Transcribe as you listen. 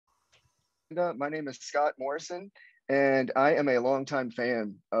My name is Scott Morrison, and I am a longtime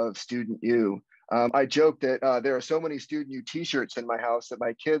fan of Student U. I joke that there are so many Student U T-shirts in my house that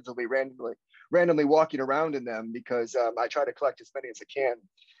my kids will be randomly walking around in them because I try to collect as many as I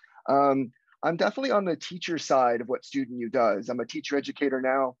can. I'm definitely on the teacher side of what Student U does. I'm a teacher educator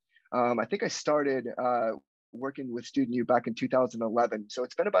now. I think I started working with Student U back in 2011, so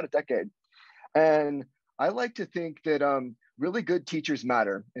it's been about a decade. And I like to think that really good teachers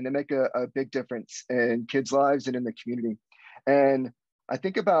matter and they make a big difference in kids' lives and in the community. And I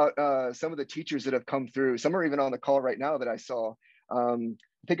think about some of the teachers that have come through. Some are even on the call right now that I saw.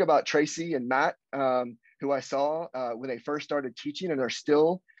 Think about Tracy and Matt, who I saw when they first started teaching and they're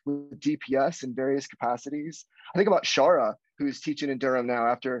still with DPS in various capacities. I think about Shara, who's teaching in Durham now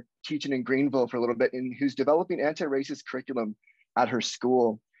after teaching in Greenville for a little bit and who's developing anti-racist curriculum at her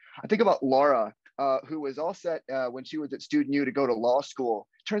school. I think about Laura, who was all set when she was at Student U to go to law school.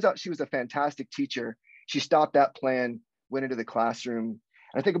 Turns out she was a fantastic teacher. She stopped that plan, went into the classroom.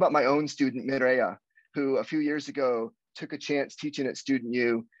 And I think about my own student, Mireya, who a few years ago took a chance teaching at Student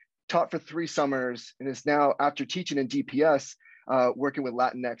U, taught for 3 summers, and is now, after teaching in DPS, working with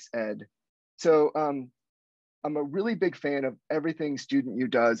Latinx Ed. So I'm a really big fan of everything Student U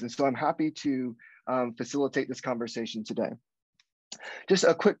does. And so I'm happy to facilitate this conversation today. Just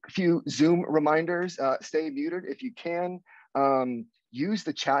a quick few Zoom reminders. Stay muted if you can. Use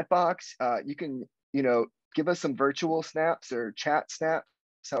the chat box. You can, give us some virtual snaps or chat snaps,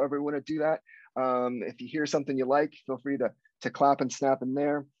 however you want to do that. If you hear something you like, feel free to clap and snap in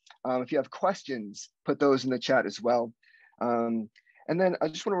there. If you have questions, put those in the chat as well. And then I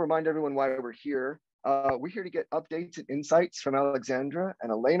just want to remind everyone why we're here. We're here to get updates and insights from Alexandra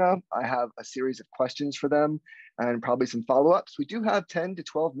and Elena. I have a series of questions for them and probably some follow-ups. We do have 10 to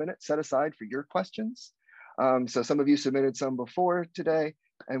 12 minutes set aside for your questions. So some of you submitted some before today,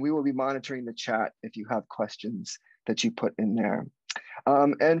 and we will be monitoring the chat if you have questions that you put in there.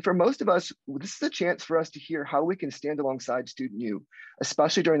 And for most of us, this is a chance for us to hear how we can stand alongside Student U,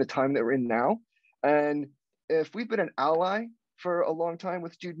 especially during the time that we're in now. And if we've been an ally for a long time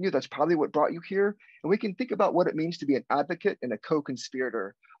with Student U, that's probably what brought you here. And we can think about what it means to be an advocate and a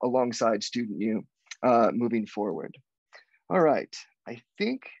co-conspirator alongside Student U moving forward. All right, I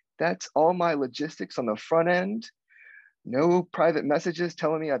think that's all my logistics on the front end. No private messages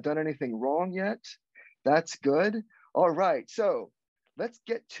telling me I've done anything wrong yet. That's good. All right, so let's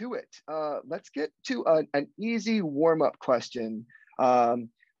get to it. Let's get to an easy warm-up question.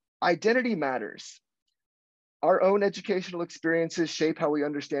 Identity matters. Our own educational experiences shape how we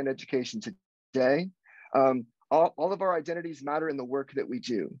understand education today. All of our identities matter in the work that we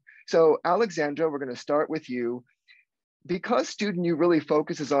do. So Alexandra, we're going to start with you. Because Student U really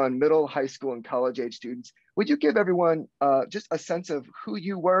focuses on middle, high school, and college age students, would you give everyone just a sense of who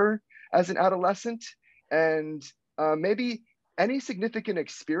you were as an adolescent and maybe any significant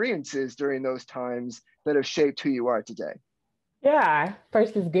experiences during those times that have shaped who you are today? Yeah,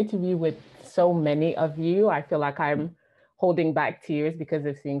 first, it's good to be with so many of you. I feel like I'm holding back tears because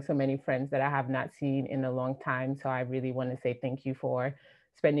of seeing so many friends that I have not seen in a long time. So I really want to say thank you for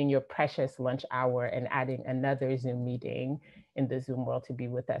spending your precious lunch hour and adding another Zoom meeting in the Zoom world to be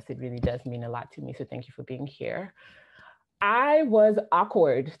with us. It really does mean a lot to me. So thank you for being here. I was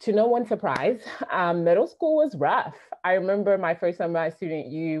awkward, to no one's surprise. Middle school was rough. I remember my first summer at Student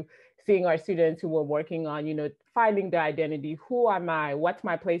U, seeing our students who were working on, finding their identity. Who am I? What's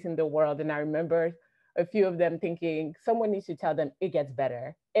my place in the world? And I remember a few of them thinking, someone needs to tell them it gets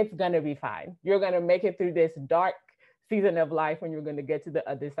better. It's gonna be fine. You're gonna make it through this dark season of life when you're gonna get to the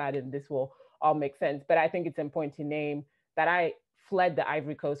other side and this will all make sense. But I think it's important to name that I fled the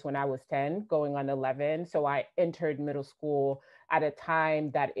Ivory Coast when I was 10, going on 11. So I entered middle school at a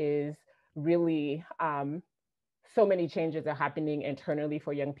time that is really, so many changes are happening internally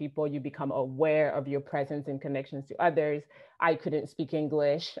for young people. You become aware of your presence and connections to others. I couldn't speak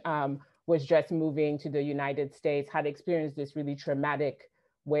English, was just moving to the United States, had experienced this really traumatic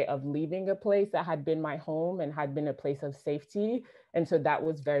way of leaving a place that had been my home and had been a place of safety. And so that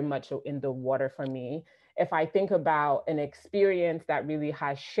was very much in the water for me. If I think about an experience that really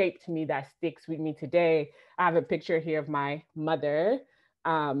has shaped me, that sticks with me today, I have a picture here of my mother.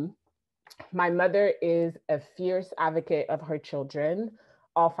 My mother is a fierce advocate of her children,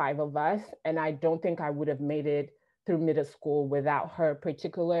 all 5 of us. And I don't think I would have made it through middle school without her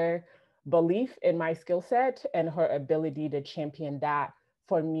particular belief in my skill set and her ability to champion that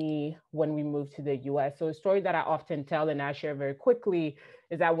for me when we moved to the US. So a story that I often tell and I share very quickly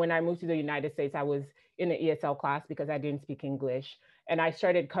is that when I moved to the United States, I was in an ESL class because I didn't speak English. And I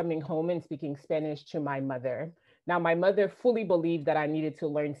started coming home and speaking Spanish to my mother. Now, my mother fully believed that I needed to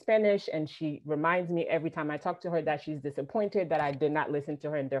learn Spanish, and she reminds me every time I talk to her that she's disappointed that I did not listen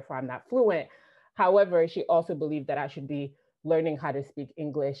to her and therefore I'm not fluent. However, she also believed that I should be learning how to speak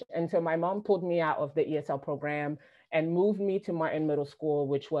English. And so my mom pulled me out of the ESL program and moved me to Martin Middle School,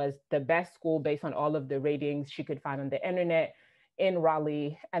 which was the best school based on all of the ratings she could find on the internet in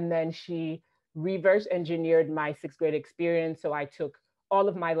Raleigh. And then she reverse engineered my sixth grade experience. So I took all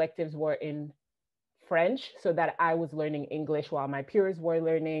of my electives were in French so that I was learning English while my peers were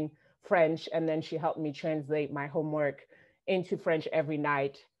learning French. And then she helped me translate my homework into French every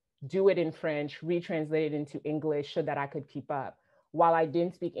night, do it in French, retranslate it into English so that I could keep up. While I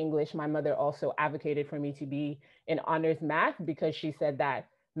didn't speak English, my mother also advocated for me to be in honors math because she said that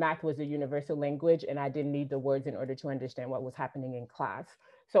math was a universal language and I didn't need the words in order to understand what was happening in class.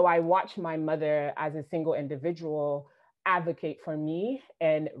 So I watched my mother as a single individual advocate for me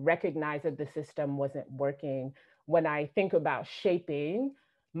and recognize that the system wasn't working. When I think about shaping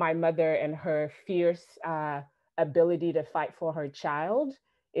my mother and her fierce ability to fight for her child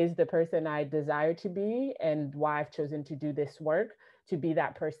is the person I desire to be and why I've chosen to do this work, to be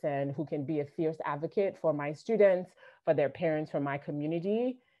that person who can be a fierce advocate for my students, for their parents, for my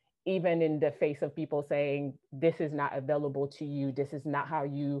community, even in the face of people saying, this is not available to you, this is not how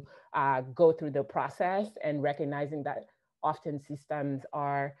you go through the process, and recognizing that often systems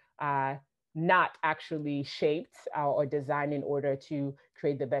are not actually shaped or designed in order to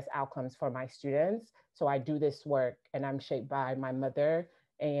create the best outcomes for my students. So I do this work and I'm shaped by my mother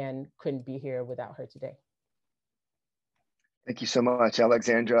and couldn't be here without her today. Thank you so much,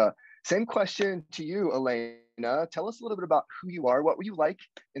 Alexandra. Same question to you, Elena. Tell us a little bit about who you are. What were you like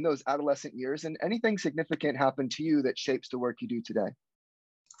in those adolescent years, and anything significant happened to you that shapes the work you do today?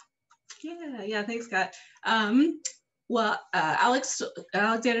 Yeah, thanks, Scott. Well,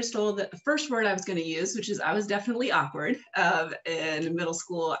 Alexander stole the first word I was going to use, which is I was definitely awkward. In middle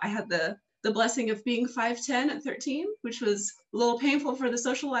school, I had the blessing of being 5'10" at 13, which was a little painful for the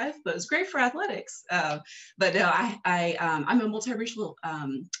social life, but it was great for athletics. But no, I'm a multiracial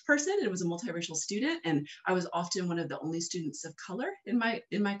person and was a multiracial student, and I was often one of the only students of color in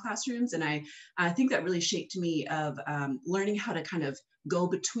my classrooms, and I think that really shaped me of learning how to kind of go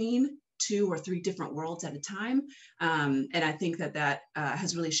between 2 or 3 different worlds at a time, and I think that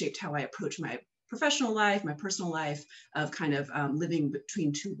has really shaped how I approach my professional life, my personal life, of kind of living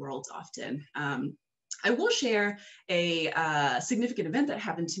between 2 worlds often. I will share a significant event that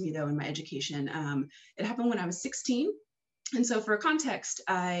happened to me though in my education. It happened when I was 16. And so for context,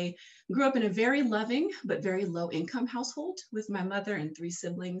 I grew up in a very loving but very low income household with my mother and 3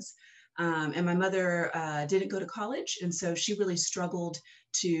 siblings. And my mother didn't go to college. And so she really struggled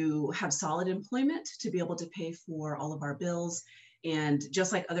to have solid employment to be able to pay for all of our bills. And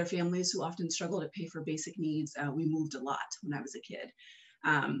just like other families who often struggle to pay for basic needs, we moved a lot when I was a kid.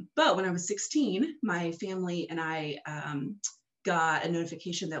 But when I was 16, my family and I got a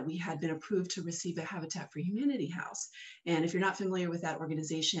notification that we had been approved to receive a Habitat for Humanity house. And if you're not familiar with that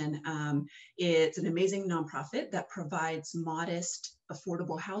organization, it's an amazing nonprofit that provides modest,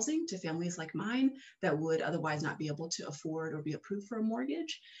 affordable housing to families like mine that would otherwise not be able to afford or be approved for a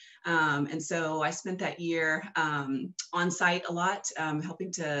mortgage. And so I spent that year on site a lot,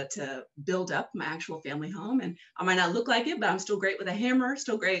 helping to build up my actual family home. And I might not look like it, but I'm still great with a hammer,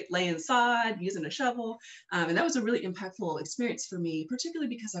 still great laying sod, using a shovel. And that was a really impactful experience for me,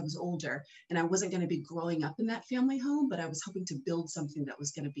 particularly because I was older and I wasn't going to be growing up in that family home, but I was hoping to build something that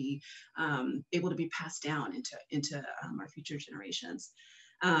was going to be able to be passed down into our future generations.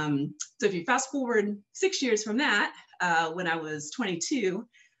 So if you fast forward 6 years from that, when I was 22,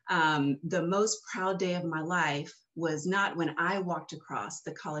 the most proud day of my life was not when I walked across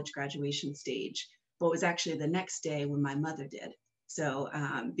the college graduation stage, but was actually the next day when my mother did. So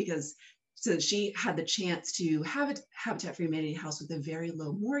so she had the chance to have a Habitat for Humanity house with a very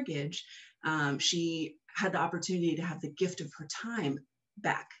low mortgage. She had the opportunity to have the gift of her time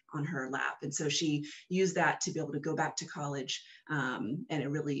back on her lap. And so she used that to be able to go back to college, and it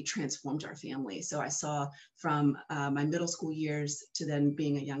really transformed our family. So I saw from my middle school years to then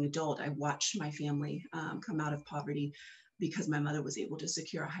being a young adult, I watched my family come out of poverty because my mother was able to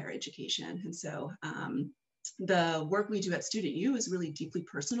secure a higher education. And so the work we do at Student U is really deeply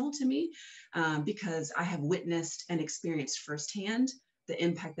personal to me because I have witnessed and experienced firsthand the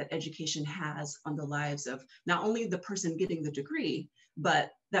impact that education has on the lives of not only the person getting the degree,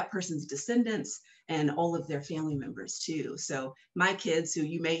 but that person's descendants and all of their family members too. So my kids, who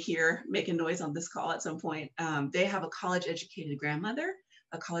you may hear making noise on this call at some point, they have a college educated grandmother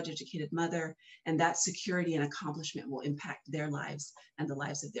a college educated mother, and that security and accomplishment will impact their lives and the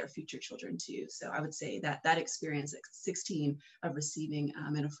lives of their future children too. So I would say that that experience at 16 of receiving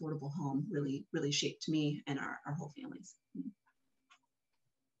an affordable home really, really shaped me and our whole families.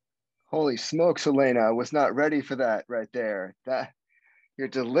 Holy smokes, Elena, I was not ready for that right there. That your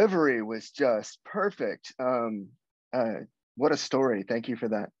delivery was just perfect. What a story. Thank you for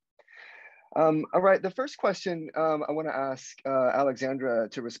that. All right, the first question I want to ask Alexandra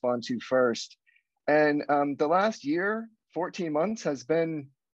to respond to first. And the last year, 14 months has been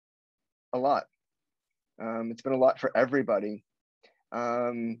a lot. It's been a lot for everybody.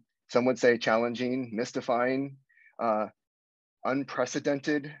 Some would say challenging, mystifying,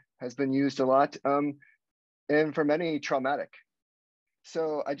 unprecedented has been used a lot, and for many, traumatic.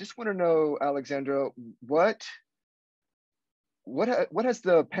 So I just want to know, Alexandra, what has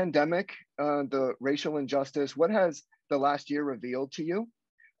the pandemic, the racial injustice, what has the last year revealed to you?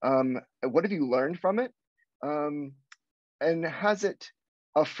 What have you learned from it? And has it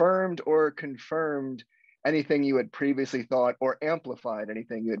affirmed or confirmed anything you had previously thought, or amplified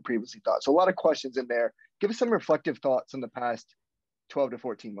anything you had previously thought? So a lot of questions in there. Give us some reflective thoughts on the past 12 to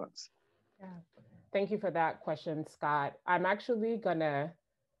 14 months. Yeah. Thank you for that question, Scott. I'm actually gonna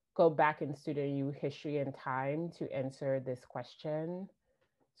go back in student youth history and time to answer this question.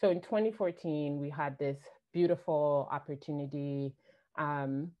 So in 2014, we had this beautiful opportunity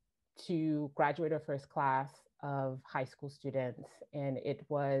to graduate our first class of high school students. And it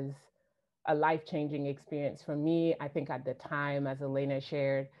was a life-changing experience for me. I think at the time, as Elena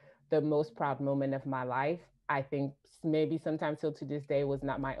shared, the most proud moment of my life. I think maybe sometimes till to this day was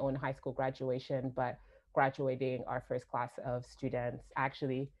not my own high school graduation, but graduating our first class of students.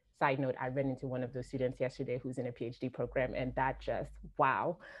 Actually, side note, I ran into one of those students yesterday who's in a PhD program, and that just,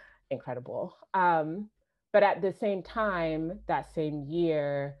 wow, incredible. But at the same time, that same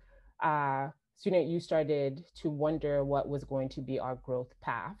year, student youth started to wonder what was going to be our growth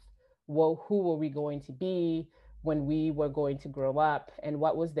path. Well, who were we going to be when we were going to grow up, and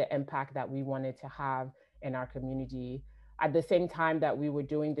what was the impact that we wanted to have in our community? At the same time that we were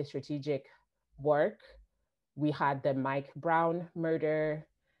doing the strategic work, we had the Mike Brown murder.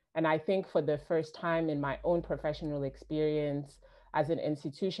 And I think for the first time in my own professional experience, as an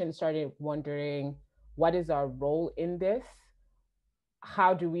institution, started wondering, what is our role in this?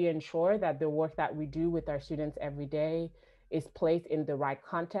 How do we ensure that the work that we do with our students every day is placed in the right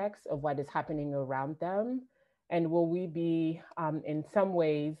context of what is happening around them? And will we be, in some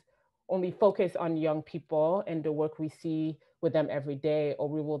ways, only focus on young people and the work we see with them every day, or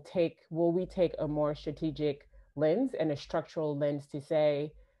will we take a more strategic lens and a structural lens to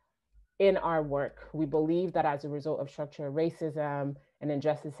say, in our work, we believe that as a result of structural racism and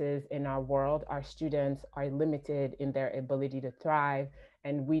injustices in our world, our students are limited in their ability to thrive,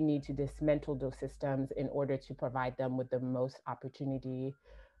 and we need to dismantle those systems in order to provide them with the most opportunity.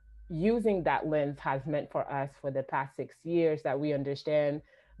 Using that lens has meant for us for the past 6 years that we understand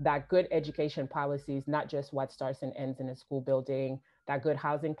that good education policy is not just what starts and ends in a school building, that good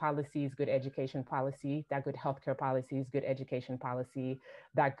housing policy is good education policy, that good healthcare policy is good education policy,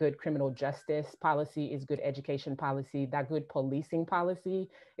 that good criminal justice policy is good education policy, that good policing policy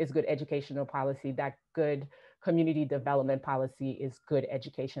is good educational policy, that good community development policy is good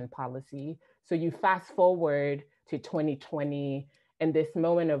education policy. So you fast forward to 2020 and this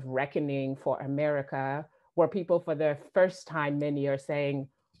moment of reckoning for America, where people for the first time, many are saying,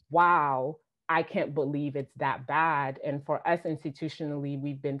 wow, I can't believe it's that bad. And for us institutionally,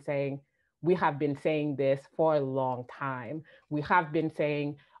 we have been saying this for a long time. We have been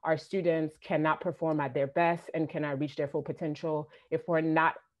saying our students cannot perform at their best and cannot reach their full potential if we're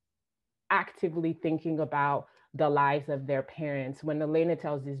not actively thinking about the lives of their parents. When Elena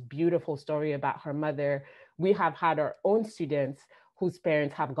tells this beautiful story about her mother, we have had our own students whose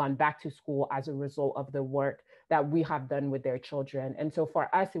parents have gone back to school as a result of the work that we have done with their children. And so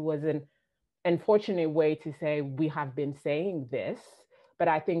for us, it was an unfortunate way to say we have been saying this, but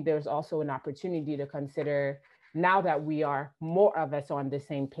I think there's also an opportunity to consider, now that we are more of us on the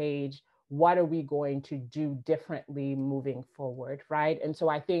same page, what are we going to do differently moving forward, right? And so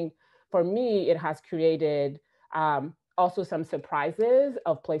I think for me, it has created also some surprises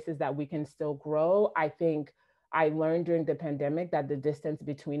of places that we can still grow. I think I learned during the pandemic that the distance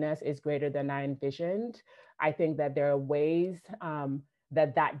between us is greater than I envisioned. I think that there are ways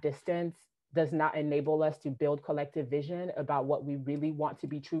that distance does not enable us to build collective vision about what we really want to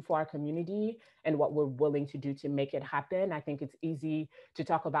be true for our community and what we're willing to do to make it happen. I think it's easy to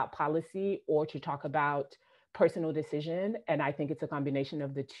talk about policy or to talk about personal decision. And I think it's a combination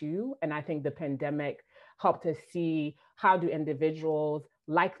of the two. And I think the pandemic helped us see how do individuals,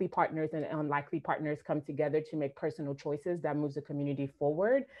 likely partners and unlikely partners come together to make personal choices that moves the community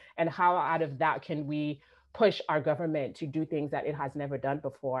forward, and how out of that can we push our government to do things that it has never done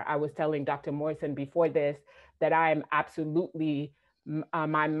before. I was telling Dr. Morrison before this that I am absolutely,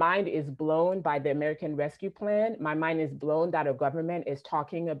 my mind is blown by the American Rescue Plan. My mind is blown that our government is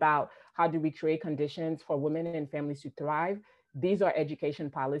talking about how do we create conditions for women and families to thrive. These are education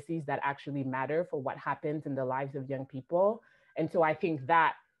policies that actually matter for what happens in the lives of young people. And so I think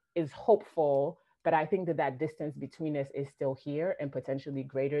that is hopeful, but I think that that distance between us is still here and potentially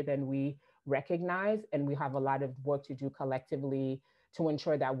greater than we recognize. And we have a lot of work to do collectively to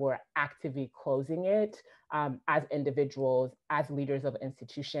ensure that we're actively closing it as individuals, as leaders of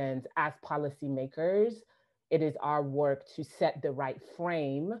institutions, as policymakers. It is our work to set the right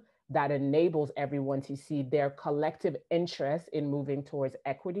frame that enables everyone to see their collective interest in moving towards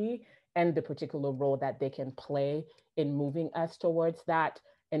equity and the particular role that they can play in moving us towards that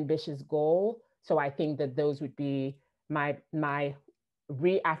ambitious goal. So I think that those would be my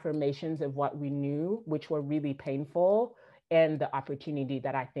reaffirmations of what we knew, which were really painful, and the opportunity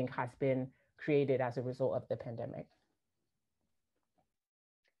that I think has been created as a result of the pandemic.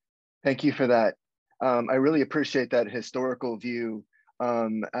 Thank you for that. I really appreciate that historical view.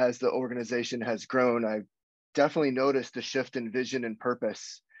 As the organization has grown, I've definitely noticed the shift in vision and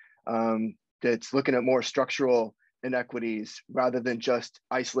purpose that's looking at more structural inequities rather than just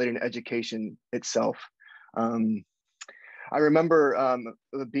isolating education itself. I remember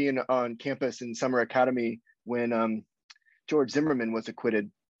being on campus in Summer Academy when George Zimmerman was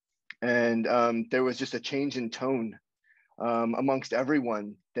acquitted, and there was just a change in tone amongst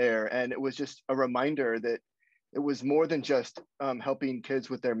everyone there. And it was just a reminder that it was more than just helping kids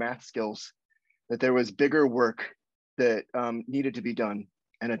with their math skills, that there was bigger work that needed to be done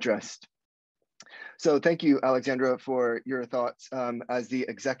and addressed. So thank you, Alexandra, for your thoughts as the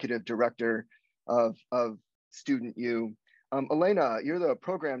executive director of Student U. Elena, you're the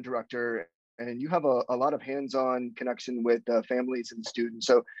program director, and you have a lot of hands-on connection with families and students.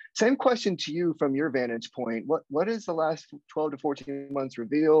 So same question to you from your vantage point. What is the last 12 to 14 months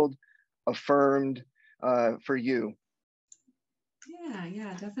revealed, affirmed for you?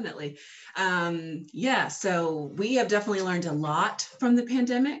 Yeah, definitely. So we have definitely learned a lot from the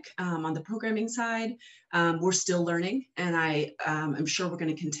pandemic on the programming side. We're still learning, and I'm sure we're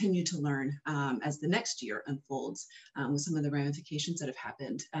going to continue to learn as the next year unfolds with some of the ramifications that have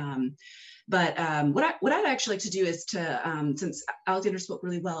happened. But what I'd actually like to do is to, since Alexander spoke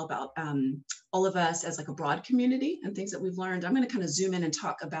really well about all of us as like a broad community and things that we've learned, I'm going to kind of zoom in and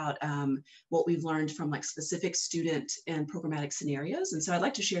talk about what we've learned from like specific student and programmatic scenarios. And so I'd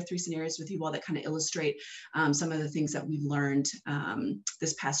like to share 3 scenarios with you all that kind of illustrate some of the things that we've learned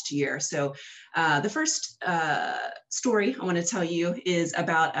this past year. So the first story I want to tell you is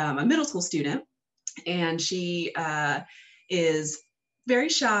about a middle school student, and she is very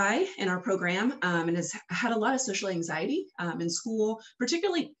shy in our program and has had a lot of social anxiety in school,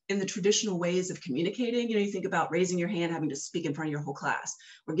 particularly in the traditional ways of communicating. You know, you think about raising your hand, having to speak in front of your whole class,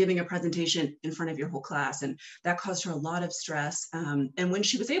 or giving a presentation in front of your whole class. And that caused her a lot of stress. And when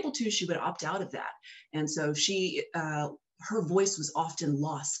she was able to, she would opt out of that. And so her voice was often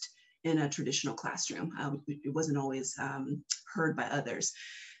lost in a traditional classroom. It wasn't always heard by others.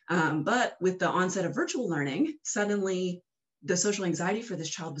 But with the onset of virtual learning, suddenly the social anxiety for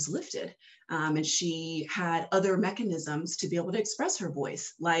this child was lifted. And she had other mechanisms to be able to express her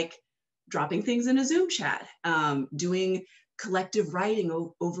voice, like dropping things in a Zoom chat, doing collective writing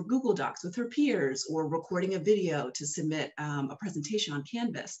over Google Docs with her peers, or recording a video to submit a presentation on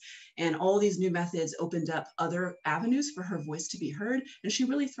Canvas. And all these new methods opened up other avenues for her voice to be heard, and she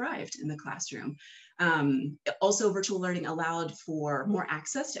really thrived in the classroom. Also, virtual learning allowed for more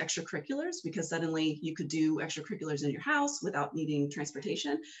access to extracurriculars, because suddenly you could do extracurriculars in your house without needing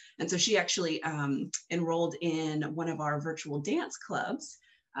transportation. And so she actually enrolled in one of our virtual dance clubs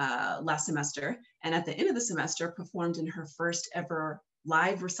last semester, and at the end of the semester performed in her first ever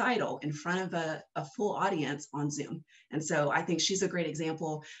live recital in front of a full audience on Zoom. And so I think she's a great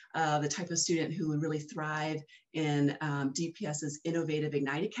example of the type of student who would really thrive in DPS's Innovative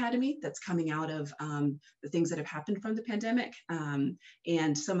Ignite Academy that's coming out of the things that have happened from the pandemic,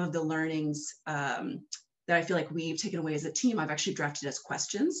 and some of the learnings that I feel like we've taken away as a team. I've actually drafted as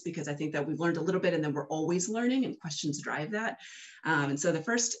questions, because I think that we've learned a little bit and then we're always learning, and questions drive that. And so the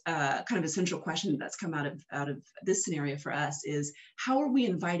first kind of essential question that's come out of this scenario for us is, how are we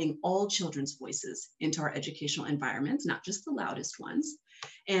inviting all children's voices into our educational environments, not just the loudest ones?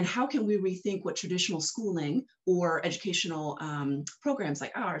 And how can we rethink what traditional schooling or educational programs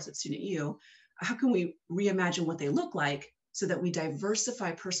like ours at Student U how can we reimagine what they look like so that we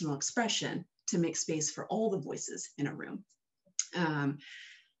diversify personal expression to make space for all the voices in a room.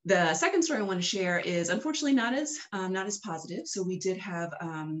 The second story I want to share is unfortunately not as positive. So we did have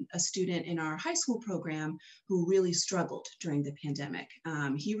a student in our high school program who really struggled during the pandemic.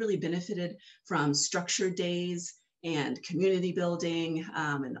 He really benefited from structured days and community building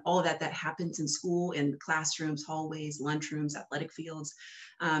and all of that happens in school, in classrooms, hallways, lunchrooms, athletic fields.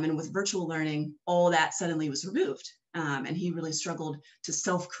 And with virtual learning, all that suddenly was removed. And he really struggled to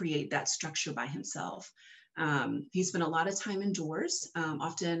self-create that structure by himself. He spent a lot of time indoors,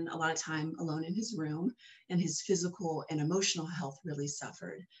 often a lot of time alone in his room, and his physical and emotional health really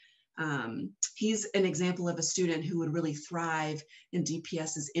suffered. He's an example of a student who would really thrive in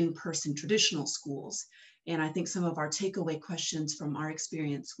DPS's in-person traditional schools. And I think some of our takeaway questions from our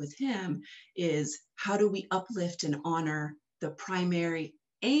experience with him is, how do we uplift and honor the primary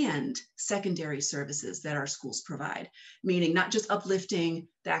and secondary services that our schools provide? Meaning not just uplifting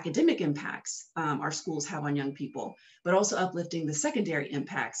the academic impacts our schools have on young people, but also uplifting the secondary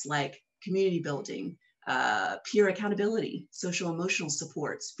impacts like community building, peer accountability, social emotional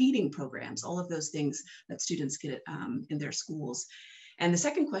supports, feeding programs, all of those things that students get in their schools. And the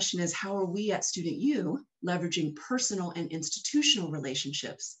second question is, how are we at Student U leveraging personal and institutional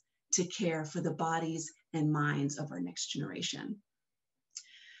relationships to care for the bodies and minds of our next generation?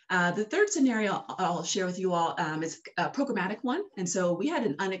 The third scenario I'll share with you all is a programmatic one. And so we had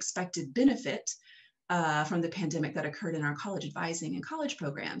an unexpected benefit from the pandemic that occurred in our college advising and college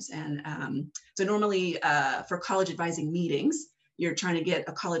programs. And so normally for college advising meetings, you're trying to get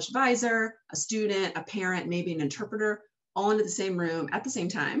a college advisor, a student, a parent, maybe an interpreter, all into the same room at the same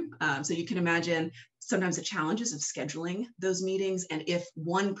time. So you can imagine sometimes the challenges of scheduling those meetings. And if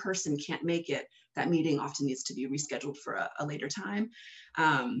one person can't make it, that meeting often needs to be rescheduled for a later time.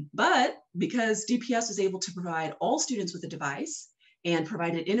 But because DPS was able to provide all students with a device and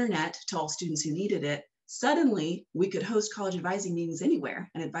provided internet to all students who needed it, suddenly we could host college advising meetings anywhere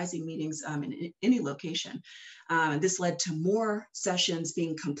and advising meetings in any location. This led to more sessions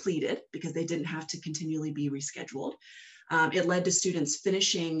being completed because they didn't have to continually be rescheduled. It led to students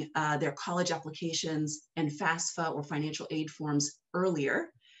finishing their college applications and FAFSA or financial aid forms earlier.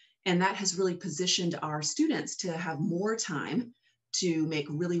 And that has really positioned our students to have more time to make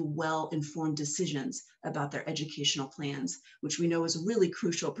really well-informed decisions about their educational plans, which we know is really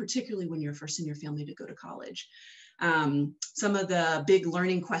crucial, particularly when you're first in your family to go to college. Some of the big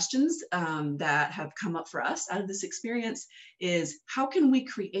learning questions that have come up for us out of this experience is, how can we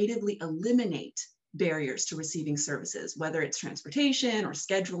creatively eliminate barriers to receiving services, whether it's transportation or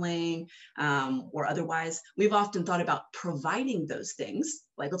scheduling or otherwise? We've often thought about providing those things,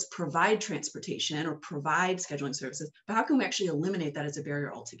 like let's provide transportation or provide scheduling services, but how can we actually eliminate that as a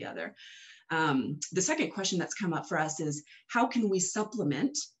barrier altogether? The second question that's come up for us is, how can we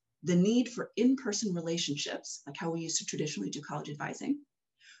supplement the need for in-person relationships, like how we used to traditionally do college advising,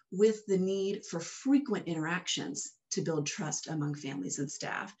 with the need for frequent interactions to build trust among families and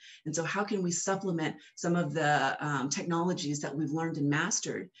staff? And so how can we supplement some of the technologies that we've learned and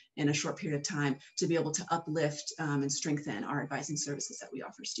mastered in a short period of time to be able to uplift and strengthen our advising services that we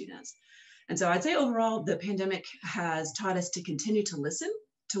offer students? And so I'd say overall, the pandemic has taught us to continue to listen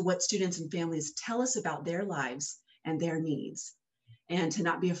to what students and families tell us about their lives and their needs, and to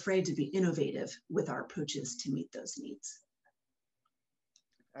not be afraid to be innovative with our approaches to meet those needs.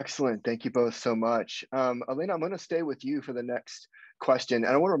 Excellent. Thank you both so much. Elena, I'm going to stay with you for the next question.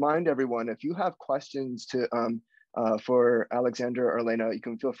 And I want to remind everyone, if you have questions for Alexandra or Elena, you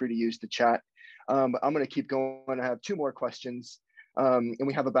can feel free to use the chat. I'm going to keep going. I have two more questions. And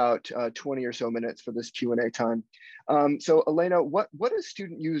we have about 20 or so minutes for this Q&A time. So Elena, what is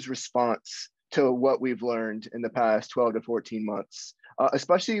Student U's response to what we've learned in the past 12 to 14 months,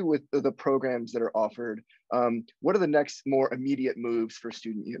 especially with the programs that are offered? What are the next more immediate moves for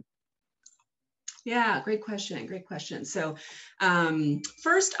Student U? Yeah, great question, great question. So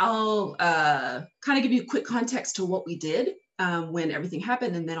first I'll kind of give you a quick context to what we did when everything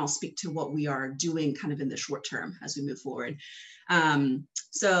happened, and then I'll speak to what we are doing kind of in the short term as we move forward.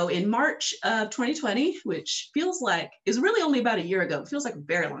 So in March of 2020, which feels like is really only about a year ago, it feels like a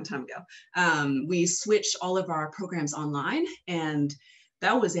very long time ago, we switched all of our programs online, and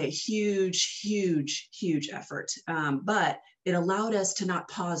that was a huge, huge, huge effort. But it allowed us to not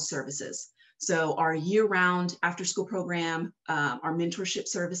pause services. So our year-round after-school program, our mentorship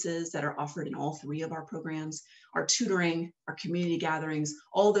services that are offered in all three of our programs, our tutoring, our community gatherings,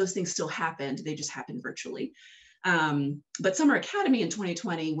 all those things still happened. They just happened virtually. But Summer Academy in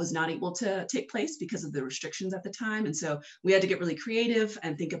 2020 was not able to take place because of the restrictions at the time. And so we had to get really creative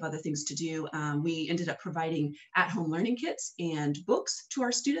and think of other things to do. We ended up providing at-home learning kits and books to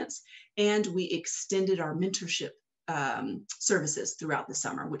our students, and we extended our mentorship services throughout the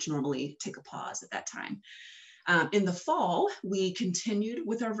summer, which normally take a pause at that time. In the fall, we continued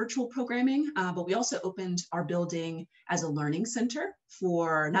with our virtual programming, but we also opened our building as a learning center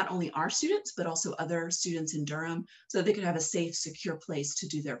for not only our students, but also other students in Durham, so they could have a safe, secure place to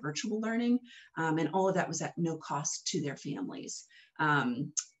do their virtual learning. And all of that was at no cost to their families.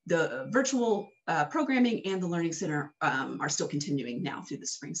 The virtual programming and the learning center are still continuing now through the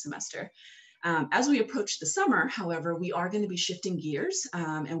spring semester. As we approach the summer, however, we are going to be shifting gears,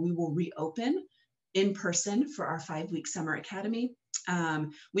 and we will reopen in person for our 5-week Summer Academy.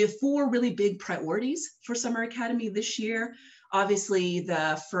 We have 4 really big priorities for Summer Academy this year. Obviously,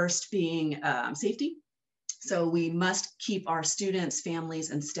 the first being safety. So we must keep our students,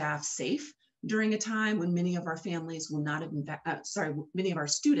 families, and staff safe during a time when many of our families will not have been, many of our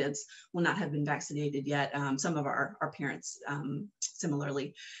students will not have been vaccinated yet. Some of our parents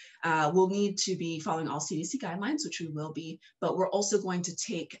similarly. We'll need to be following all CDC guidelines, which we will be, but we're also going to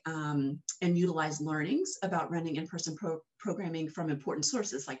take and utilize learnings about running in-person programming from important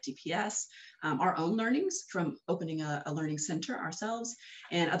sources like DPS, our own learnings from opening a learning center ourselves,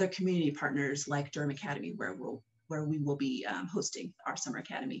 and other community partners like Durham Academy, where we will be hosting our Summer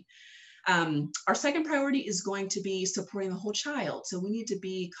Academy. Our second priority is going to be supporting the whole child. So we need to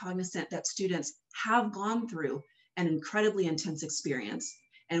be cognizant that students have gone through an incredibly intense experience,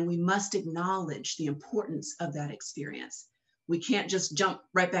 and we must acknowledge the importance of that experience. We can't just jump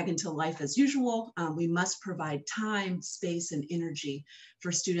right back into life as usual. We must provide time, space, and energy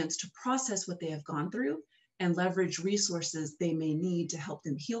for students to process what they have gone through and leverage resources they may need to help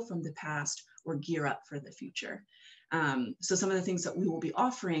them heal from the past or gear up for the future. So some of the things that we will be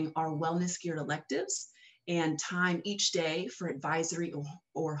offering are wellness geared electives and time each day for advisory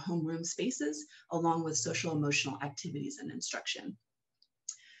or homeroom spaces, along with social emotional activities and instruction.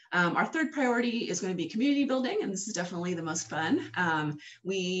 Our third priority is going to be community building, and this is definitely the most fun.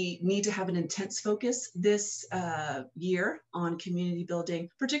 We need to have an intense focus this year on community building,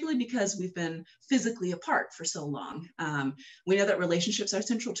 particularly because we've been physically apart for so long. We know that relationships are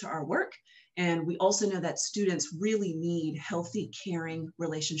central to our work, and we also know that students really need healthy, caring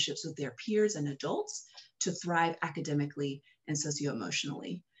relationships with their peers and adults to thrive academically and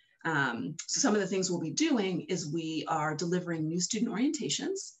socio-emotionally. So some of the things we'll be doing is we are delivering new student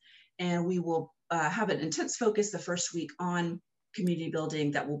orientations, and we will have an intense focus the first week on community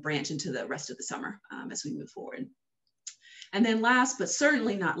building that will branch into the rest of the summer as we move forward. And then last, but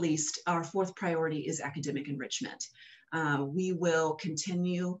certainly not least, our fourth priority is academic enrichment. We will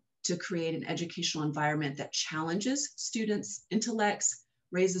continue to create an educational environment that challenges students' intellects,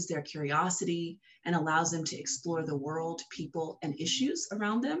 raises their curiosity, and allows them to explore the world, people, and issues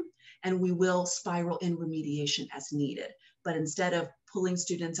around them. And we will spiral in remediation as needed. But instead of pulling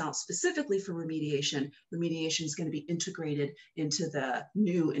students out specifically for remediation, remediation is going to be integrated into the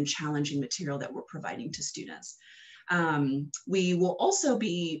new and challenging material that we're providing to students. We will also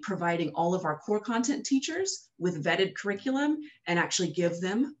be providing all of our core content teachers with vetted curriculum and actually give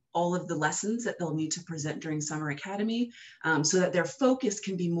them all of the lessons that they'll need to present during Summer Academy so that their focus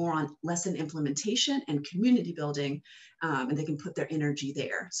can be more on lesson implementation and community building, and they can put their energy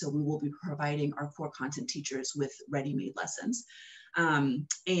there. So we will be providing our core content teachers with ready-made lessons.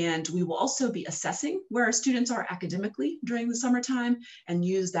 And we will also be assessing where our students are academically during the summertime and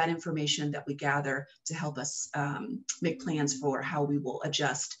use that information that we gather to help us make plans for how we will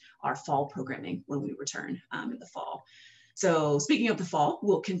adjust our fall programming when we return in the fall. So speaking of the fall,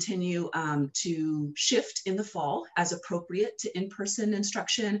 we'll continue to shift in the fall as appropriate to in-person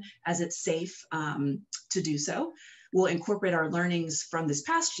instruction as it's safe to do so. We'll incorporate our learnings from this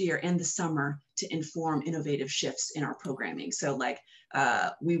past year and the summer to inform innovative shifts in our programming. So like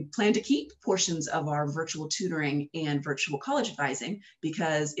we plan to keep portions of our virtual tutoring and virtual college advising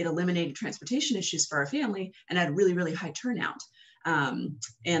because it eliminated transportation issues for our family and had really, really high turnout. And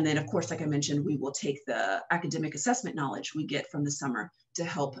then of course, like I mentioned, we will take the academic assessment knowledge we get from the summer to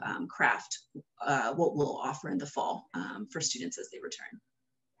help craft what we'll offer in the fall for students as they return.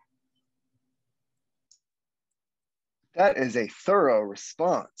 That is a thorough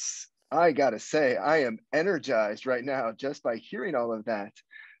response. I gotta say, I am energized right now just by hearing all of that.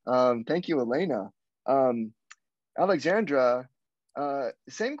 Thank you, Elena. Alexandra,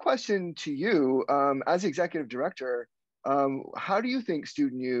 same question to you. As executive director, how do you think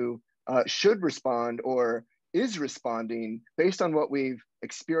Student U should respond or is responding based on what we've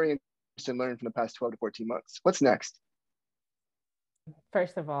experienced and learned from the past 12 to 14 months? What's next?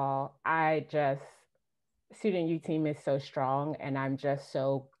 First of all, Student U team is so strong, and I'm just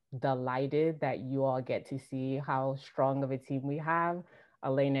so delighted that you all get to see how strong of a team we have.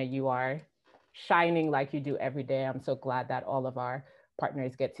 Elena, you are shining like you do every day. I'm so glad that all of our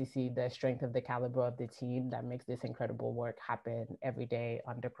partners get to see the strength of the caliber of the team that makes this incredible work happen every day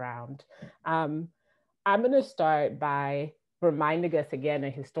on the ground. Um, I'm going to start by reminding us again a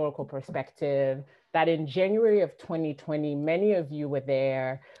historical perspective that in January of 2020, many of you were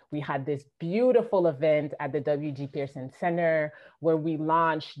there. We had this beautiful event at the W.G. Pearson Center where we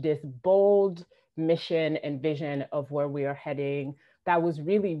launched this bold mission and vision of where we are heading that was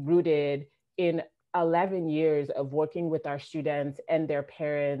really rooted in 11 years of working with our students and their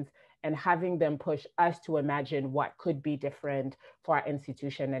parents and having them push us to imagine what could be different for our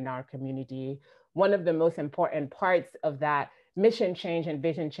institution and our community. One of the most important parts of that mission change and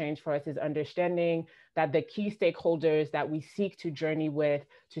vision change for us is understanding that the key stakeholders that we seek to journey with,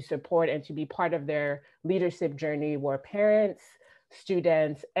 to support and to be part of their leadership journey were parents,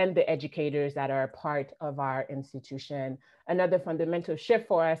 students, and the educators that are a part of our institution. Another fundamental shift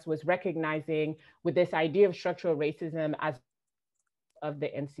for us was recognizing with this idea of structural racism as of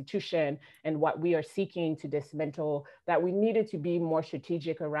the institution and what we are seeking to dismantle, that we needed to be more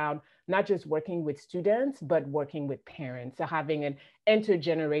strategic around not just working with students, but working with parents. So having an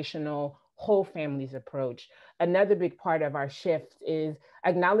intergenerational whole families approach. Another big part of our shift is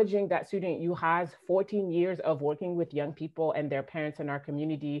acknowledging that Student U has 14 years of working with young people and their parents in our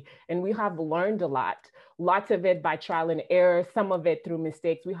community. And we have learned a lot, lots of it by trial and error, some of it through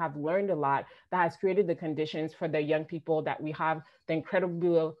mistakes. We have learned a lot that has created the conditions for the young people that we have the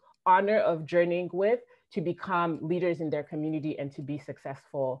incredible honor of journeying with to become leaders in their community and to be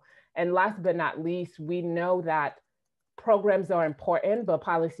successful. And last but not least, we know that programs are important, but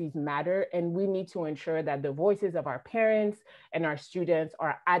policies matter. And we need to ensure that the voices of our parents and our students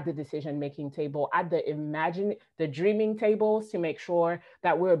are at the decision-making table, at the dreaming tables, to make sure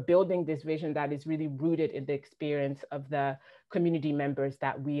that we're building this vision that is really rooted in the experience of the community members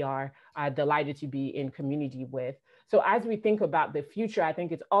that we are delighted to be in community with. So as we think about the future, I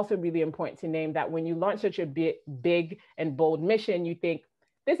think it's also really important to name that when you launch such a big and bold mission, you think,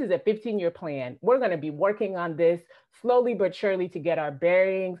 this is a 15-year plan. We're going to be working on this slowly but surely to get our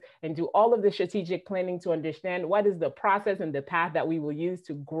bearings and do all of the strategic planning to understand what is the process and the path that we will use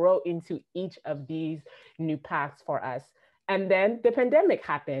to grow into each of these new paths for us. And then the pandemic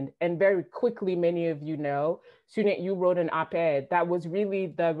happened. And very quickly, many of you know, Student U wrote an op-ed that was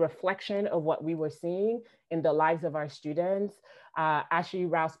really the reflection of what we were seeing in the lives of our students. Ashley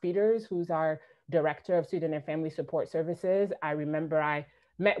Rouse-Peters, who's our Director of Student and Family Support Services, I remember I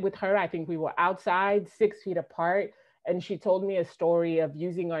met with her. I think we were outside 6 feet apart. And she told me a story of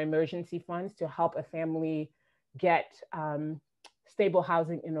using our emergency funds to help a family get stable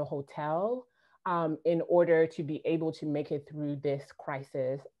housing in a hotel in order to be able to make it through this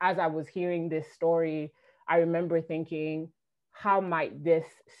crisis. As I was hearing this story, I remember thinking, how might this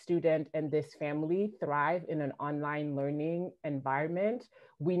student and this family thrive in an online learning environment?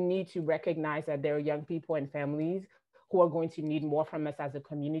 We need to recognize that there are young people and families who are going to need more from us as a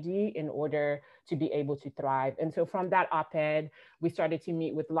community in order to be able to thrive. And so from that op-ed, we started to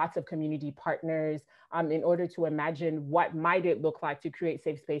meet with lots of community partners in order to imagine what might it look like to create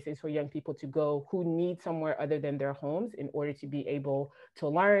safe spaces for young people to go who need somewhere other than their homes in order to be able to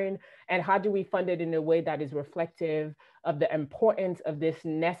learn. And how do we fund it in a way that is reflective of the importance of this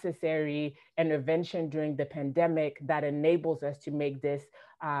necessary intervention during the pandemic that enables us to make this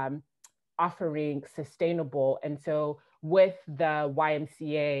offering sustainable. And so with the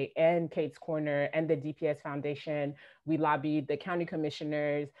YMCA and Kate's Corner and the DPS Foundation, we lobbied the county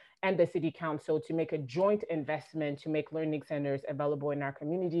commissioners and the city council to make a joint investment to make learning centers available in our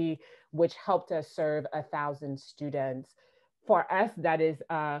community, which helped us serve 1,000 students. For us, that is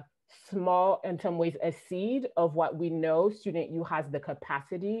small, in some ways, a seed of what we know Student U has the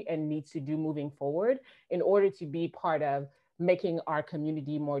capacity and needs to do moving forward in order to be part of making our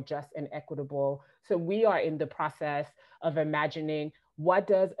community more just and equitable. So we are in the process of imagining what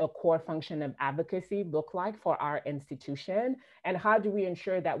does a core function of advocacy look like for our institution, and how do we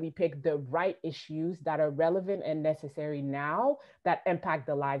ensure that we pick the right issues that are relevant and necessary now that impact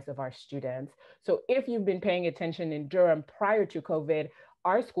the lives of our students. So if you've been paying attention in Durham prior to COVID,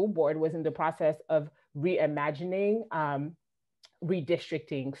 our school board was in the process of reimagining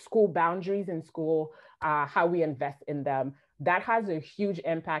redistricting, school boundaries in school, how we invest in them. That has a huge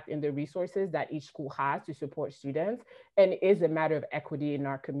impact in the resources that each school has to support students, and is a matter of equity in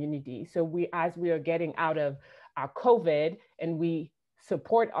our community. So as we are getting out of COVID and we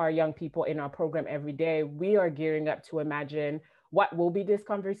support our young people in our program every day, we are gearing up to imagine what will be this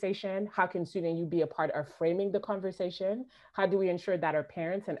conversation? How can Student U be a part of framing the conversation? How do we ensure that our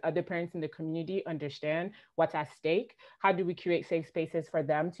parents and other parents in the community understand what's at stake? How do we create safe spaces for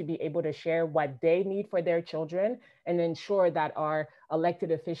them to be able to share what they need for their children and ensure that our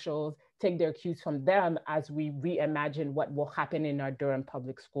elected officials take their cues from them as we reimagine what will happen in our Durham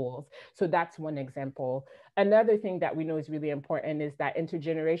public schools? So that's one example. Another thing that we know is really important is that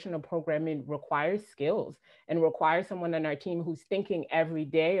intergenerational programming requires skills and requires someone on our team who's thinking every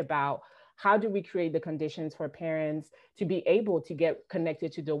day about how do we create the conditions for parents to be able to get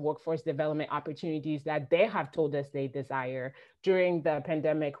connected to the workforce development opportunities that they have told us they desire. During the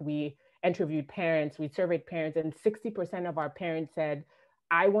pandemic, we interviewed parents, we surveyed parents, and 60% of our parents said,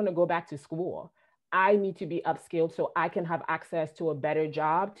 I want to go back to school. I need to be upskilled so I can have access to a better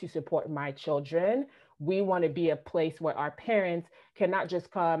job to support my children. We want to be a place where our parents can not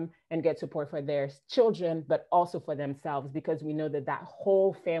just come and get support for their children, but also for themselves, because we know that that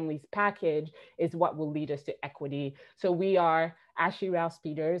whole family's package is what will lead us to equity. So we are, Ashley Rouse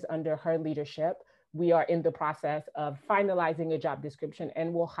Peters, under her leadership, we are in the process of finalizing a job description,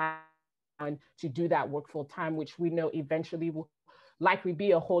 and we'll have to do that work full time, which we know eventually will likely be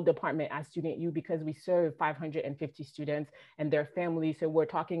a whole department at Student U, because we serve 550 students and their families. So we're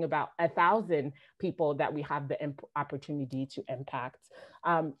talking about 1,000 people that we have the opportunity to impact.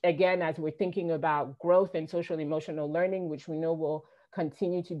 Again, as we're thinking about growth and social emotional learning, which we know will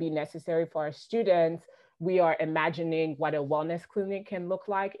continue to be necessary for our students, we are imagining what a wellness clinic can look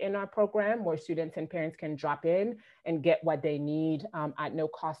like in our program, where students and parents can drop in and get what they need at no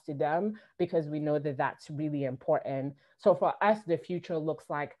cost to them, because we know that that's really important. So for us, the future looks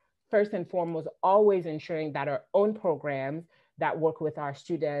like, first and foremost, always ensuring that our own programs that work with our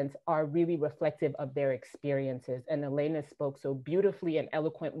students are really reflective of their experiences. And Elena spoke so beautifully and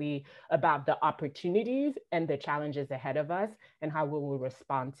eloquently about the opportunities and the challenges ahead of us and how we will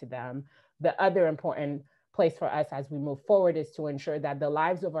respond to them. The other important place for us as we move forward is to ensure that the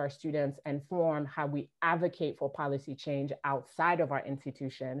lives of our students inform how we advocate for policy change outside of our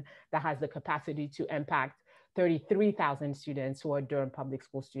institution that has the capacity to impact 33,000 students who are Durham Public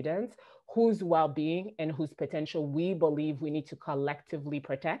School students, whose well-being and whose potential we believe we need to collectively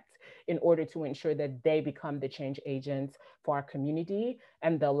protect in order to ensure that they become the change agents for our community.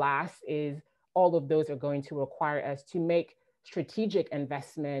 And the last is, all of those are going to require us to make strategic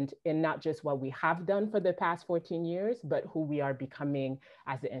investment in not just what we have done for the past 14 years, but who we are becoming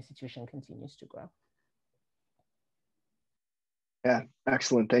as the institution continues to grow. Yeah,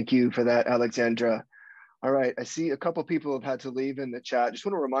 excellent. Thank you for that, Alexandra. All right, I see a couple people have had to leave in the chat. Just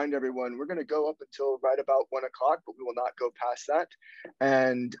want to remind everyone, we're going to go up until right about 1 o'clock, but we will not go past that.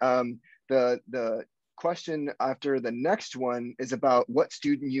 And the question after the next one is about what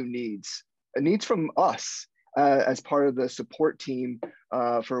Student U needs. It needs from us as part of the support team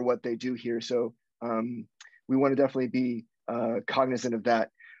for what they do here. So we want to definitely be cognizant of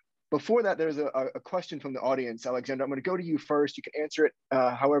that. Before that, there's a question from the audience. Alexandra, I'm going to go to you first. You can answer it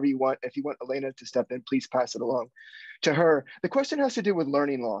however you want. If you want Elena to step in, please pass it along to her. The question has to do with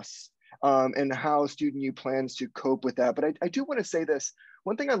learning loss and how Student U plans to cope with that. But I do want to say this.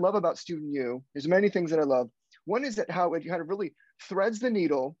 One thing I love about Student U, there's many things that I love. One is that how it kind of really threads the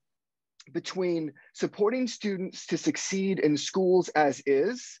needle between supporting students to succeed in schools as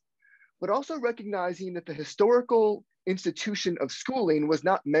is, but also recognizing that the historical institution of schooling was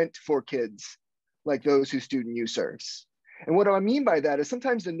not meant for kids like those who Student U serves. And what I mean by that is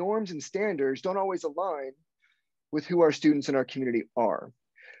sometimes the norms and standards don't always align with who our students in our community are.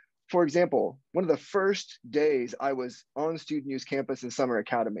 For example, one of the first days I was on Student U's campus in Summer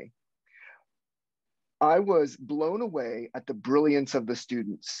Academy, I was blown away at the brilliance of the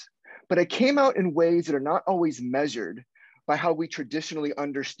students, but it came out in ways that are not always measured by how we traditionally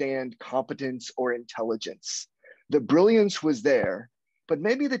understand competence or intelligence. The brilliance was there, but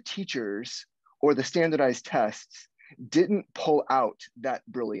maybe the teachers or the standardized tests didn't pull out that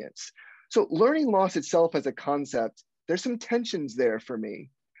brilliance. So learning loss itself as a concept, there's some tensions there for me,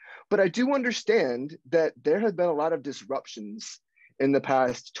 but I do understand that there have been a lot of disruptions in the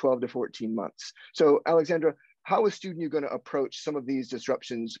past 12 to 14 months. So Alexandra, how is Student U going to approach some of these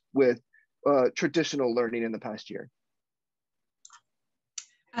disruptions with traditional learning in the past year?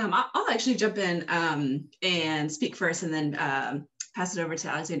 I'll actually jump in and speak first, and then pass it over to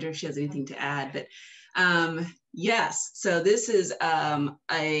Alexandra if she has anything to add. But yes, so this is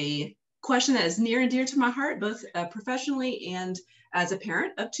a question that is near and dear to my heart, both professionally and as a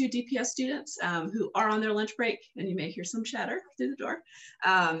parent of 2 DPS students who are on their lunch break, and you may hear some chatter through the door.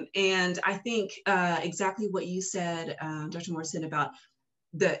 And I think exactly what you said, Dr. Morrison, about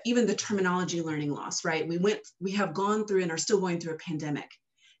even the terminology learning loss, right? We have gone through and are still going through a pandemic,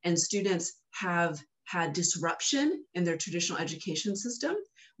 and students have had disruption in their traditional education system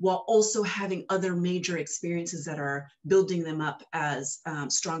while also having other major experiences that are building them up as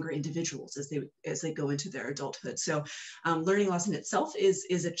stronger individuals as they go into their adulthood. So learning loss in itself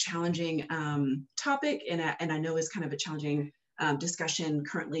is a challenging topic, and I know is kind of a challenging discussion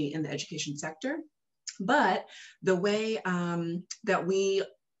currently in the education sector. But the way that we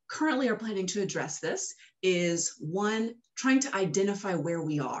currently are planning to address this is, one, trying to identify where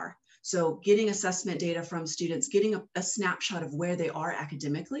we are. So getting assessment data from students, getting a snapshot of where they are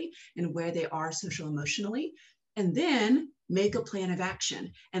academically and where they are social emotionally, and then make a plan of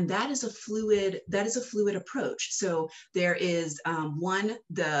action. And that is a fluid approach. So there is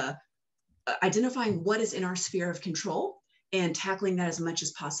identifying what is in our sphere of control and tackling that as much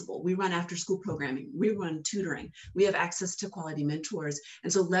as possible. We run after school programming, we run tutoring, we have access to quality mentors.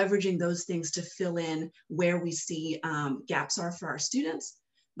 And so leveraging those things to fill in where we see gaps are for our students.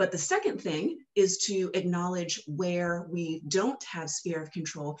 But the second thing is to acknowledge where we don't have sphere of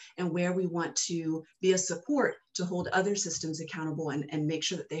control and where we want to be a support to hold other systems accountable and make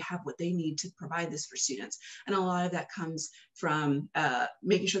sure that they have what they need to provide this for students. And a lot of that comes from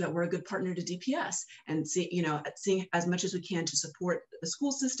making sure that we're a good partner to DPS and seeing as much as we can to support the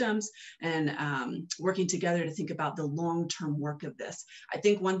school systems and working together to think about the long-term work of this. I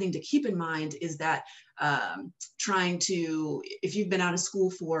think one thing to keep in mind is that if you've been out of school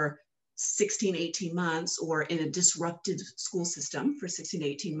for 16, 18 months or in a disrupted school system for 16 to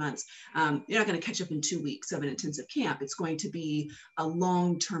 18 months, you're not going to catch up in 2 weeks of an intensive camp. It's going to be a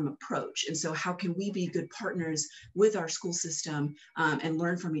long-term approach. And so how can we be good partners with our school system and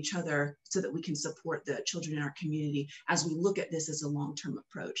learn from each other so that we can support the children in our community as we look at this as a long-term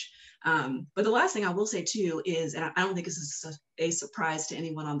approach. But the last thing I will say too is, and I don't think this is a surprise to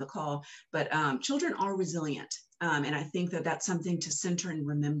anyone on the call, but children are resilient. And I think that that's something to center and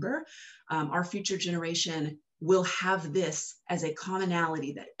remember. Our future generation will have this as a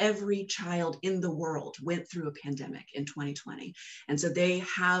commonality, that every child in the world went through a pandemic in 2020. And so they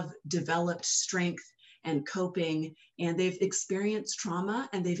have developed strength and coping, and they've experienced trauma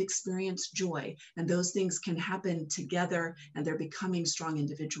and they've experienced joy. And those things can happen together and they're becoming strong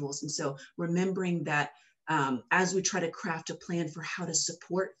individuals. And so remembering that as we try to craft a plan for how to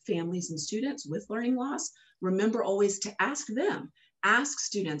support families and students with learning loss, remember always to ask them, ask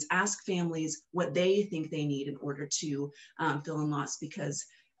students, ask families what they think they need in order to fill in loss, because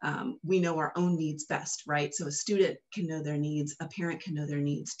we know our own needs best, right? So a student can know their needs, a parent can know their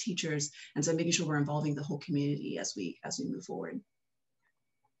needs, teachers, and so making sure we're involving the whole community as we move forward.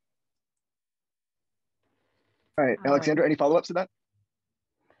 All right, Alexandra, any follow-ups to that?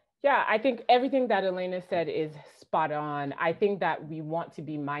 Yeah, I think everything that Elena said is spot on. I think that we want to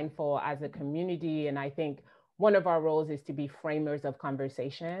be mindful as a community, and I think one of our roles is to be framers of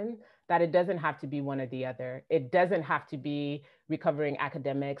conversation, that it doesn't have to be one or the other. It doesn't have to be recovering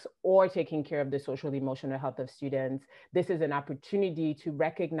academics or taking care of the social emotional health of students. This is an opportunity to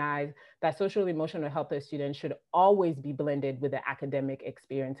recognize that social emotional health of students should always be blended with the academic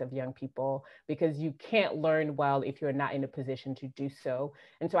experience of young people, because you can't learn well if you're not in a position to do so.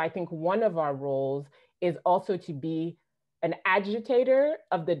 And so I think one of our roles is also to be an agitator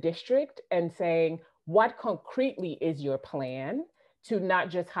of the district and saying, what concretely is your plan to not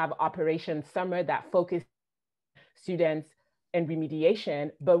just have Operation Summer that focus students and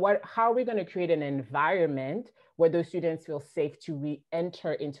remediation, but how are we going to create an environment where those students feel safe to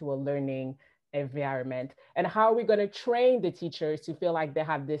re-enter into a learning environment? And how are we going to train the teachers to feel like they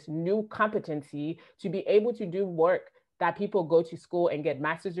have this new competency to be able to do work that people go to school and get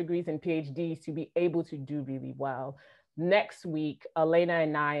master's degrees and PhDs to be able to do really well? Next week, Elena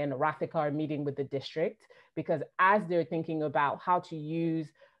and I and Rafika are meeting with the district, because as they're thinking about how to use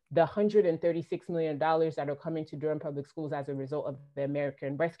the $136 million that are coming to Durham Public Schools as a result of the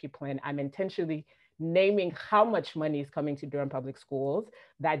American Rescue Plan, I'm intentionally naming how much money is coming to Durham Public Schools,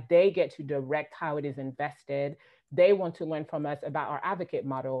 that they get to direct how it is invested. They want to learn from us about our advocate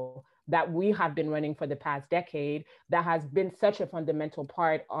model that we have been running for the past decade, that has been such a fundamental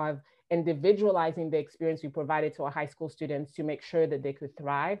part of individualizing the experience we provided to our high school students to make sure that they could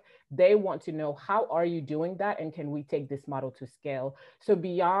thrive. They want to know, how are you doing that? And can we take this model to scale? So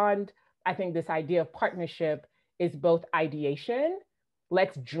beyond, I think this idea of partnership is both ideation,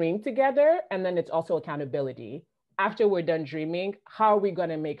 let's dream together, and then it's also accountability. After we're done dreaming, how are we going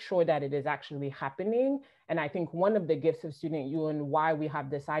to make sure that it is actually happening? And I think one of the gifts of Student U and why we have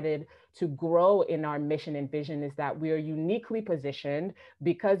decided to grow in our mission and vision is that we are uniquely positioned,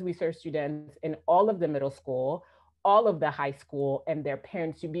 because we serve students in all of the middle school, all of the high school and their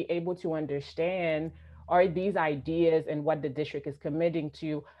parents to be able to understand, are these ideas and what the district is committing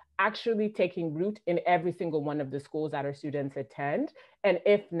to actually taking root in every single one of the schools that our students attend? And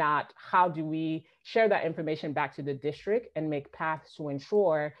if not, how do we share that information back to the district and make paths to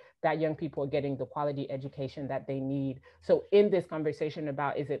ensure that young people are getting the quality education that they need? So in this conversation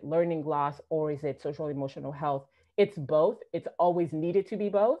about, is it learning loss or is it social emotional health, it's both. It's always needed to be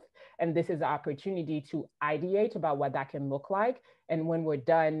both. And this is the opportunity to ideate about what that can look like. And when we're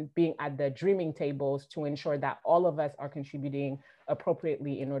done, being at the dreaming tables to ensure that all of us are contributing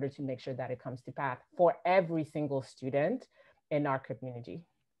appropriately in order to make sure that it comes to pass for every single student in our community.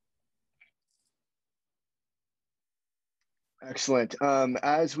 Excellent.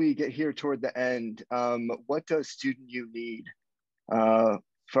 As we get here toward the end, what does Student U need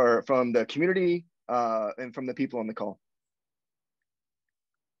from the community and from the people on the call?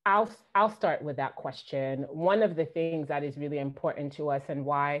 I'll start with that question. One of the things that is really important to us and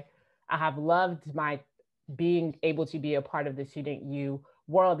why I have loved my being able to be a part of the Student U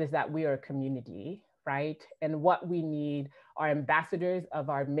world is that we are a community, right? And what we need are ambassadors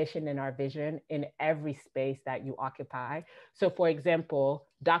of our mission and our vision in every space that you occupy. So for example,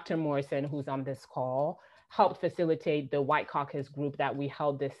 Dr. Morrison, who's on this call, helped facilitate the White Caucus group that we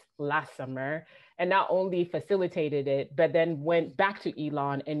held this last summer, and not only facilitated it, but then went back to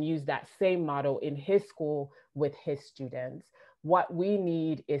Elon and used that same model in his school with his students. What we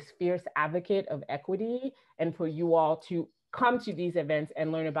need is fierce advocate of equity, and for you all to come to these events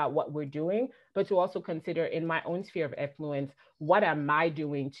and learn about what we're doing, but to also consider, in my own sphere of influence, what am I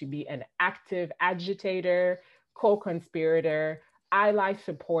doing to be an active agitator, co-conspirator, ally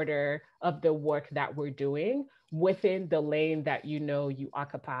supporter of the work that we're doing within the lane that you know you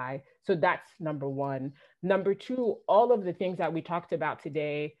occupy. So that's number one. Number two, all of the things that we talked about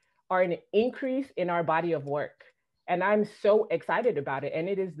today are an increase in our body of work. And I'm so excited about it. And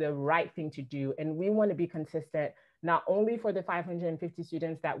it is the right thing to do. And we want to be consistent, not only for the 550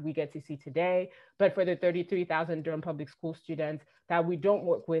 students that we get to see today, but for the 33,000 Durham Public School students that we don't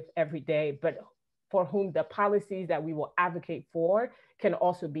work with every day, but for whom the policies that we will advocate for can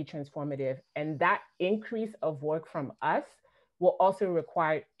also be transformative. And that increase of work from us will also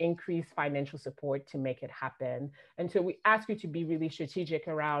require increased financial support to make it happen. And so we ask you to be really strategic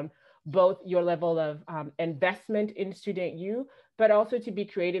around both your level of investment in Student U, but also to be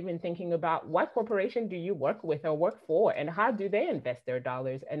creative in thinking about what corporation do you work with or work for, and how do they invest their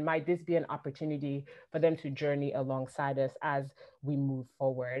dollars? And might this be an opportunity for them to journey alongside us as we move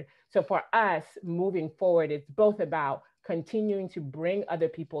forward? So for us, moving forward, it's both about continuing to bring other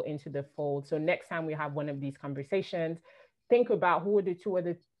people into the fold. So next time we have one of these conversations, think about who are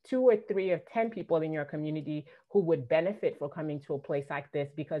the two or three of 10 people in your community who would benefit from coming to a place like this,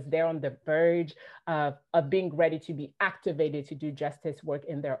 because they're on the verge of being ready to be activated to do justice work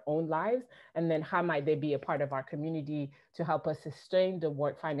in their own lives. And then how might they be a part of our community to help us sustain the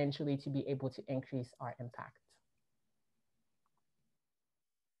work financially to be able to increase our impact?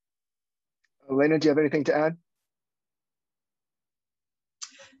 Elena, do you have anything to add?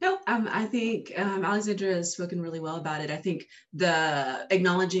 No, I think Alexandra has spoken really well about it. I think the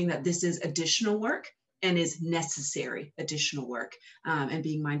acknowledging that this is additional work and is necessary additional work, and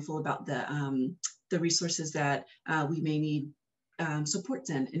being mindful about the resources that we may need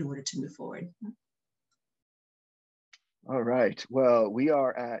supports in order to move forward. All right. Well, we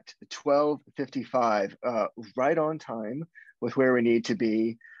are at 12:55, right on time with where we need to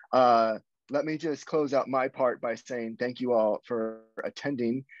be. Let me just close out my part by saying thank you all for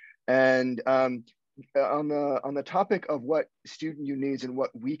attending. And on the topic of what Student U needs and what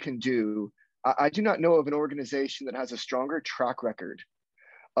we can do, I do not know of an organization that has a stronger track record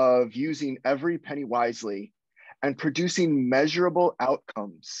of using every penny wisely and producing measurable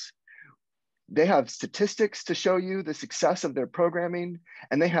outcomes. They have statistics to show you the success of their programming,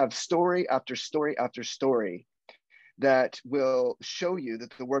 and they have story after story after story that will show you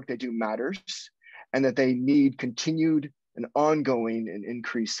that the work they do matters and that they need continued and ongoing and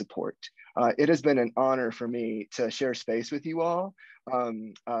increased support. It has been an honor for me to share space with you all.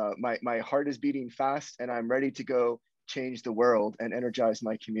 My heart is beating fast and I'm ready to go change the world and energize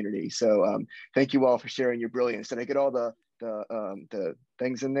my community. So thank you all for sharing your brilliance. Did I get all the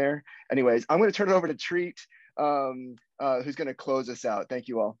things in there? Anyways, I'm going to turn it over to Treat, who's going to close us out. Thank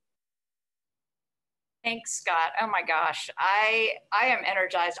you all. Thanks, Scott. Oh my gosh, I am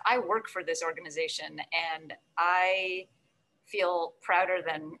energized. I work for this organization and I feel prouder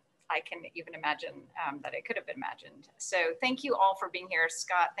than I can even imagine that it could have been imagined. So thank you all for being here.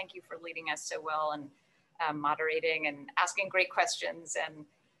 Scott, thank you for leading us so well and moderating and asking great questions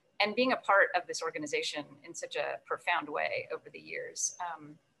and being a part of this organization in such a profound way over the years.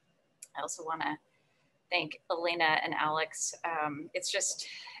 I also want to thank Elena and Alex. It's just,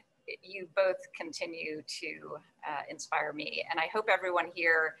 you both continue to inspire me. And I hope everyone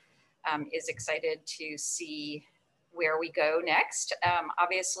here is excited to see where we go next.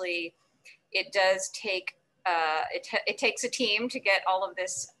 Obviously, it does take, it takes a team to get all of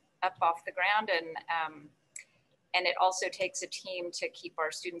this up off the ground, and it also takes a team to keep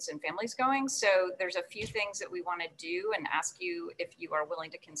our students and families going. So there's a few things that we want to do and ask you if you are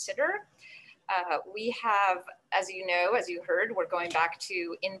willing to consider. We have, as you know, as you heard, we're going back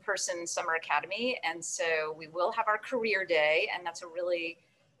to in-person summer academy. And so we will have our career day, and that's a really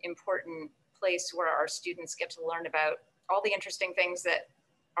important place where our students get to learn about all the interesting things that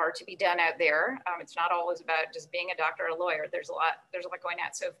are to be done out there. It's not always about just being a doctor or a lawyer. There's a lot going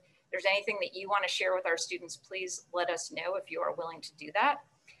on. So if there's anything that you want to share with our students, please let us know if you are willing to do that.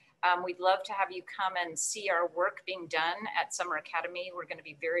 We'd love to have you come and see our work being done at Summer Academy. We're going to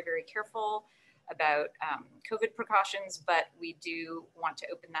be very, very careful about COVID precautions, but we do want to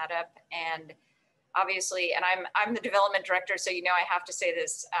open that up. And obviously, and I'm the development director, so you know I have to say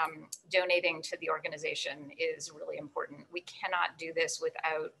this, donating to the organization is really important. We cannot do this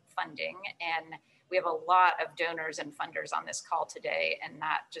without funding, and we have a lot of donors and funders on this call today, and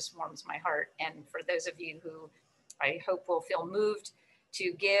that just warms my heart. And for those of you who I hope will feel moved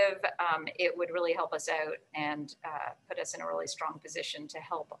to give, it would really help us out and put us in a really strong position to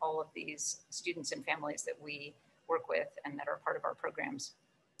help all of these students and families that we work with and that are part of our programs.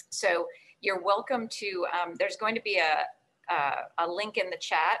 So you're welcome to, there's going to be a link in the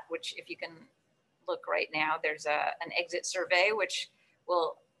chat, which if you can look right now, there's an exit survey, which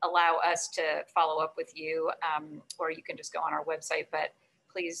will allow us to follow up with you, or you can just go on our website, but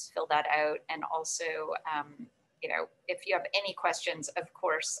please fill that out. And also, you know, if you have any questions, of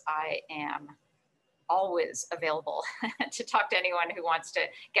course, I am always available to talk to anyone who wants to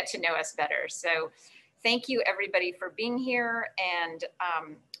get to know us better. So thank you everybody for being here, and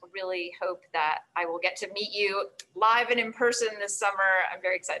really hope that I will get to meet you live and in person this summer. I'm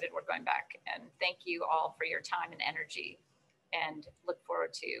very excited we're going back, and thank you all for your time and energy, and look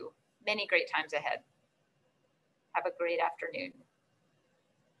forward to many great times ahead. Have a great afternoon.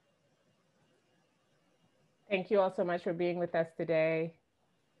 Thank you all so much for being with us today.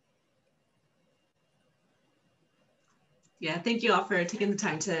 Yeah, thank you all for taking the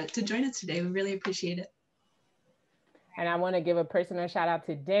time to join us today. We really appreciate it. And I want to give a personal shout out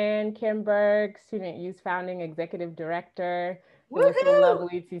to Dan Kimberg, Student Youth Founding Executive Director. It was so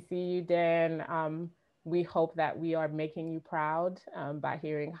lovely to see you, Dan. We hope that we are making you proud by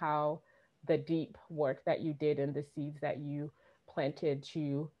hearing how the deep work that you did and the seeds that you planted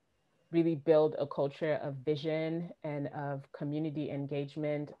to really build a culture of vision and of community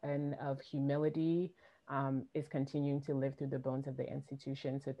engagement and of humility is continuing to live through the bones of the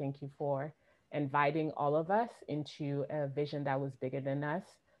institution. So thank you for inviting all of us into a vision that was bigger than us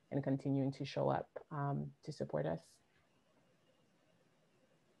and continuing to show up to support us.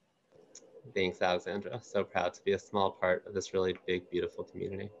 Thanks, Alexandra. So proud to be a small part of this really big, beautiful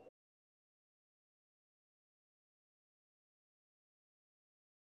community.